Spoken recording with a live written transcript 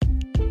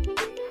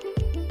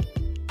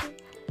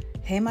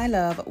Hey, my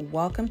love,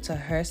 welcome to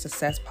Her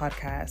Success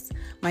Podcast.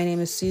 My name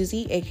is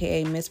Suzie,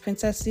 aka Ms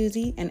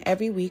PrincessSuzie, and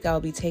every week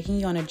I'll be taking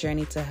you on a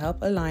journey to help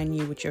align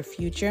you with your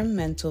future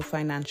mental,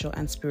 financial,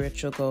 and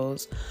spiritual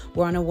goals.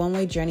 We're on a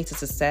one-way journey to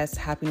success,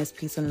 happiness,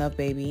 peace, and love,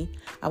 baby.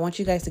 I want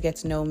you guys to get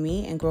to know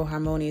me and grow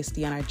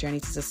harmoniously on our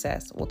journey to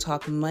success. We'll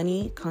talk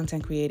money,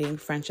 content creating,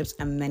 friendships,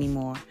 and many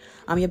more.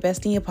 I'm your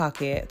bestie in your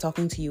pocket,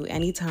 talking to you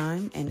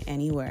anytime and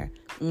anywhere.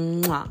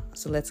 Mwah!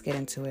 So let's get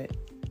into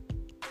it.